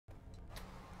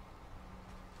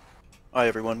Hi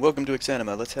everyone, welcome to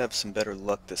Exanima. Let's have some better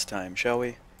luck this time, shall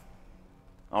we?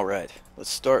 Alright, let's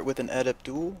start with an adept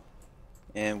duel,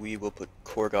 and we will put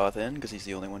Korgoth in, because he's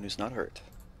the only one who's not hurt.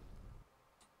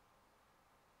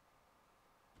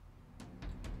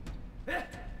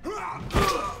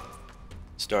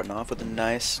 Starting off with a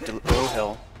nice, oh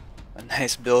hell, a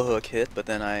nice bill hook hit, but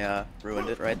then I ruined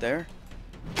it right there.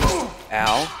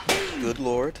 Ow, good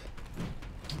lord.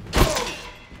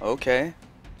 Okay.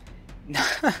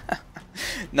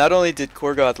 Not only did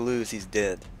Korgoth lose, he's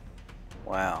dead.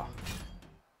 Wow.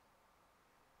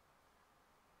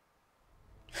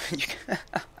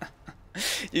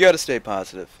 You gotta stay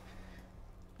positive.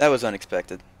 That was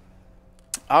unexpected.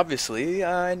 Obviously,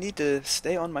 I need to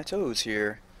stay on my toes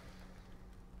here.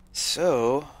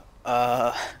 So,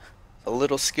 a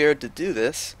little scared to do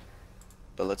this,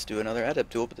 but let's do another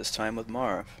adept duel, but this time with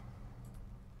Marv.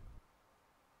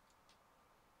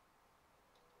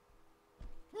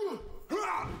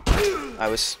 I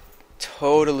was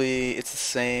totally, it's the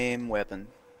same weapon.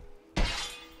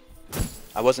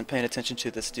 I wasn't paying attention to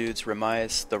this dude's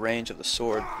remise, the range of the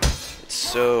sword. It's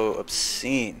so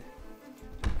obscene.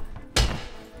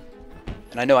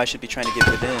 And I know I should be trying to get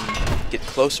within, get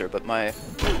closer, but my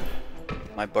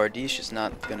Bardiche is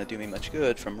not going to do me much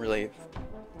good from really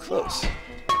close. I'm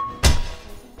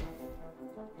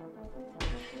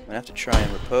going to have to try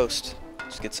and riposte,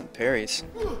 just get some parries.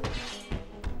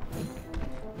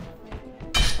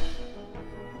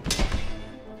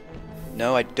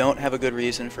 No, I don't have a good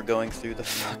reason for going through the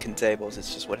fucking tables,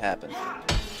 it's just what happened.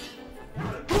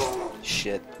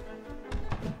 Shit.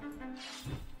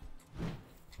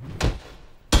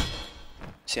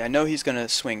 See, I know he's gonna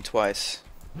swing twice,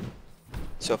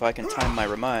 so if I can time my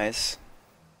remise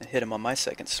and hit him on my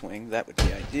second swing, that would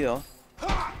be ideal.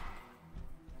 I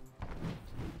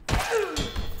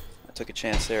took a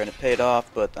chance there and it paid off,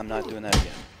 but I'm not doing that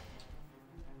again.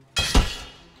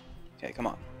 Okay, come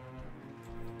on.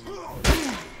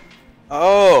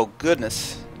 Oh,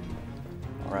 goodness.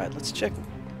 Alright, let's check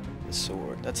the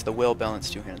sword. That's the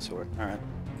well-balanced two-handed sword. Alright.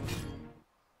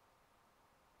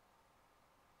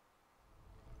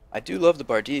 I do love the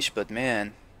Bardiche, but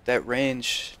man, that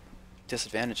range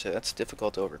disadvantage, that's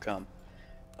difficult to overcome.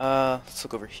 Let's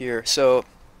look over here. So,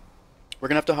 we're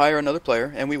going to have to hire another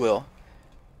player, and we will.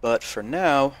 But for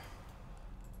now,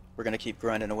 we're going to keep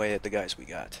grinding away at the guys we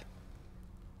got.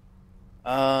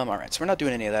 Alright, so we're not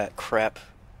doing any of that crap.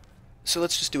 So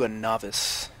let's just do a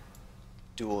novice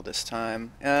duel this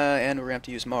time. And we're going to have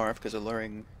to use Marv, because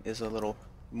Alluring is a little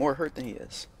more hurt than he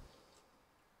is.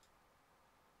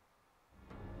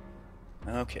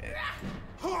 Okay.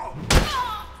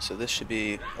 So this should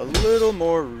be a little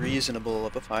more reasonable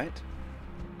of a fight.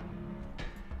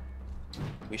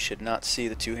 We should not see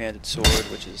the two-handed sword,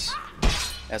 which is,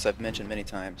 as I've mentioned many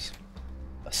times,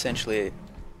 essentially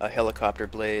a helicopter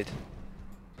blade.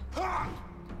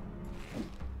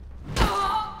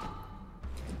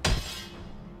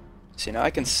 See, now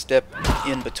I can step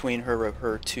in between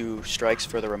her two strikes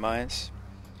for the remise.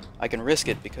 I can risk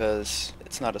it because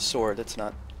it's not a sword, it's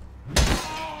not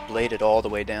bladed all the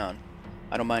way down.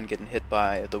 I don't mind getting hit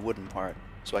by the wooden part,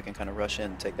 so I can kind of rush in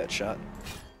and take that shot.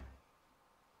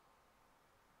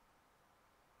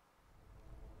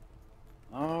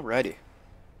 Alrighty.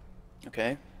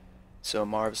 Okay, so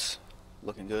Marv's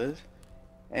looking good.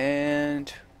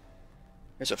 And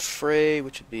there's a fray,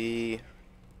 which would be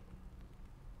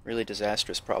really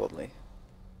disastrous, probably.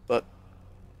 But,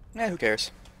 who cares?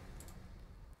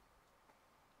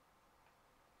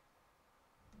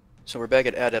 So we're back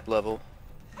at adept level.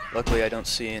 Luckily I don't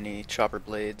see any chopper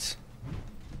blades.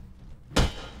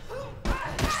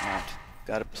 Smart.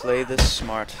 Gotta play this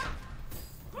smart.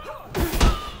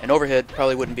 And overhead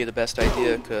probably wouldn't be the best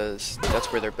idea, because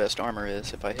that's where their best armor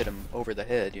is, if I hit them over the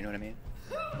head, you know what I mean?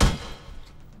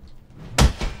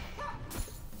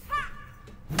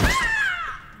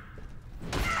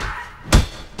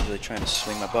 Really trying to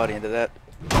swing my body into that.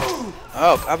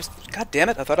 Oh, god damn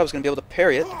it, I thought I was going to be able to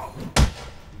parry it.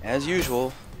 As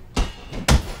usual,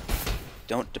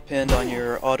 don't depend on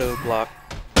your auto block.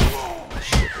 Oh,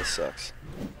 shit, this sucks.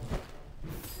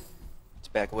 Let's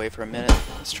back away for a minute.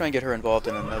 Let's try and get her involved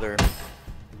in another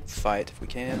fight if we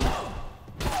can.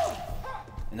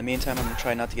 In the meantime, I'm going to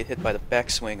try not to get hit by the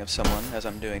backswing of someone as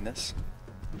I'm doing this.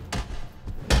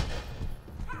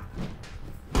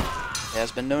 It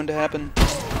has been known to happen.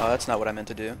 Oh, that's not what I meant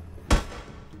to do.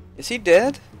 Is he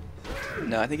dead?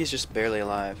 No, I think he's just barely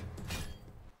alive.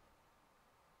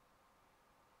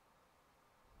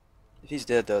 If he's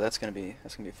dead though, that's gonna be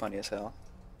funny as hell.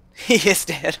 He is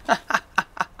dead.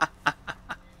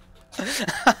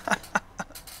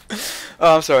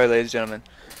 Oh, I'm sorry, ladies and gentlemen.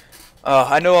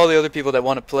 I know all the other people that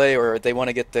want to play or they want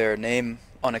to get their name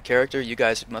on a character. You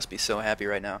guys must be so happy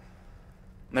right now. I'm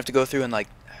gonna have to go through and like,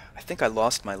 I think I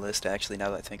lost my list actually. Now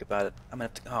that I think about it, I'm gonna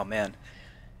have to. Oh man,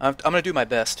 I'm gonna do my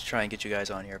best to try and get you guys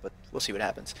on here, but we'll see what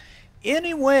happens.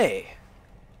 Anyway,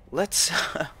 let's.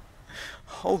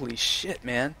 Holy shit,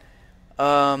 man.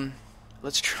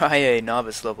 Let's try a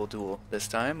novice level duel this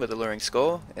time with Alluring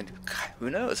Skull, and who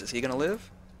knows? Is he gonna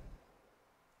live?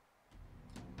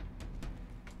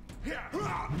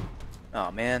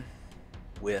 Oh man,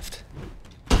 whiffed.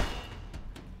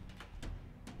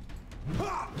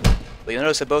 But you'll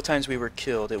notice that both times we were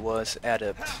killed, it was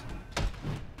adept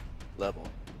level.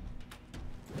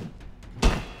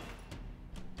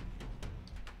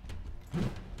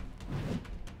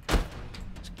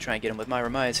 Try and get him with my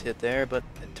Remize hit there, but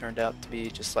it turned out to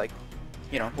be just like,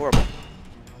 you know, horrible.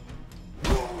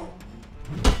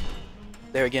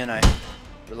 There again, I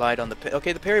relied on the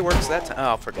okay, the parry works that time.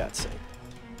 Oh, for God's sake.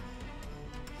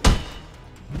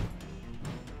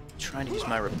 Trying to use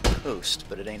my riposte,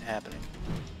 but it ain't happening.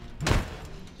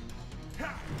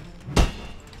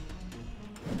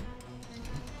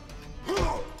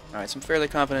 Alright, so I'm fairly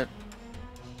confident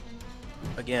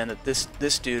again that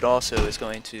this dude also is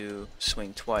going to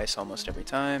swing twice almost every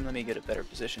time. Let me get a better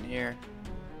position here.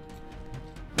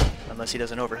 Unless he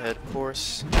does an overhead, of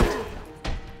course.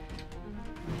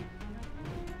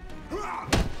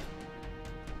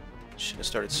 Should have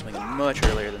started swinging much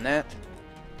earlier than that.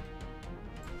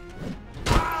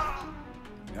 There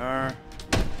we are.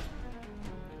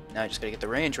 Now I just gotta get the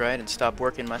range right and stop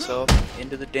working myself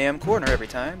into the damn corner every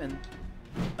time. And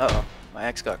uh-oh, my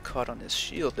axe got caught on this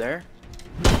shield there.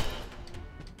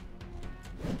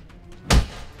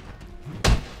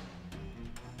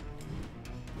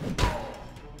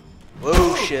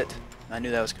 Whoa, shit. I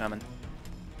knew that was coming.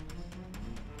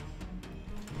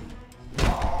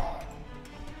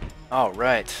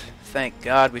 Alright. Thank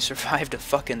God we survived a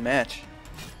fucking match.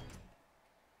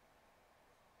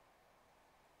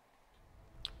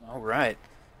 Alright.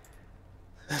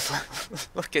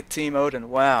 Look at Team Odin.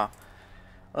 Wow.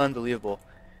 Unbelievable.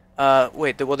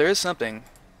 Wait, well there is something.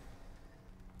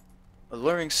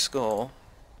 Alluring Skull.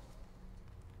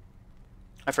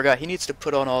 I forgot, he needs to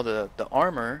put on all the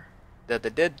armor that the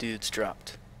dead dudes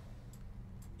dropped.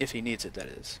 If he needs it, that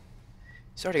is.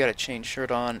 He's already got a chain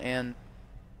shirt on, and...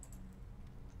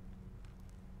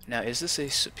 Now, is this a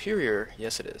superior?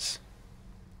 Yes, it is.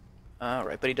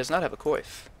 Alright, but he does not have a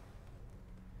coif.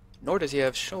 Nor does he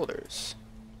have shoulders.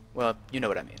 Well, you know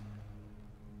what I mean.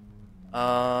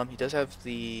 He does have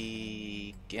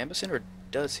the gambeson, or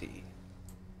does he?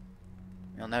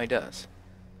 Well, now he does.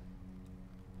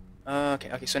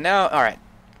 Okay, so now, alright.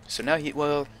 So now he,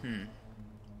 well,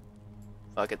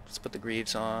 fuck it, let's put the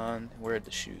greaves on. Where'd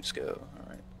the shoes go?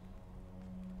 Alright.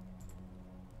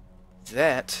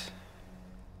 That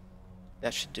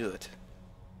should do it.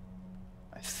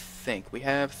 I think. We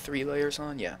have 3 layers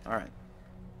on? Yeah, alright.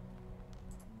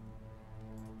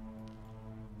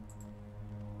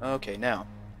 Okay, now,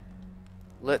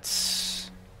 let's...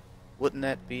 Wouldn't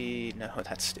that be... No,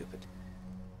 that's stupid.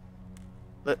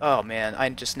 Oh man, I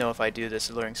just know if I do this,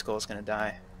 Alluring Skull is gonna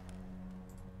die.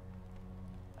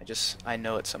 I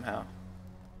know it somehow.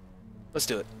 Let's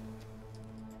do it.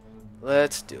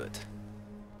 Let's do it.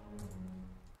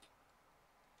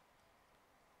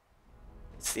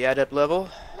 It's the adept level,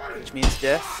 which means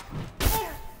death.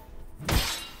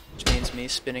 Which means me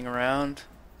spinning around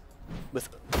with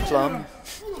Plum.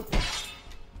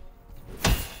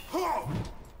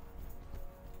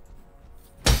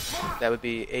 That would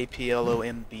be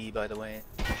APLOMB, by the way.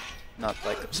 Not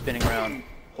like spinning around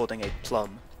holding a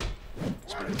plum.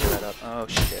 Just gonna clear that up. Oh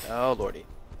shit. Oh lordy.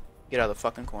 Get out of the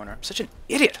fucking corner. I'm such an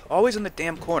idiot! Always in the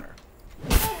damn corner.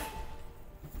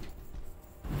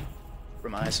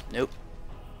 Remise. Nope.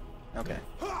 Okay.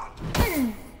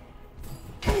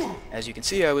 As you can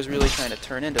see, I was really trying to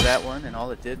turn into that one, and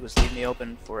all it did was leave me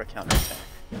open for a counterattack.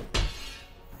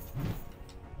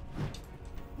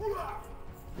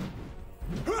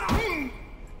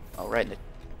 Oh, right in the...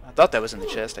 I thought that was in the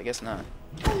chest, I guess not.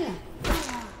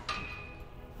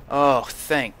 Oh,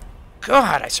 thank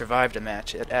God I survived a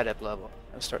match at adept level.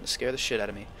 That was starting to scare the shit out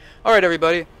of me. Alright,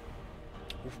 everybody.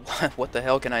 What the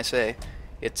hell can I say?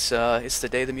 It's the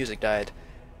day the music died.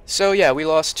 So yeah, we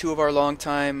lost 2 of our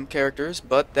longtime characters,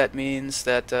 but that means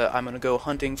that I'm gonna go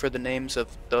hunting for the names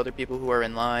of the other people who are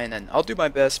in line, and I'll do my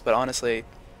best, but honestly,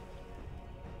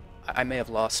 I may have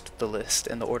lost the list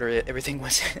and the order everything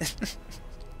was in.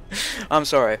 I'm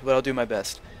sorry, but I'll do my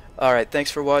best. Alright,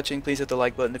 thanks for watching. Please hit the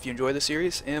like button if you enjoy the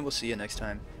series, and we'll see you next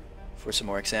time for some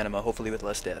more Exanima, hopefully with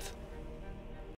less death.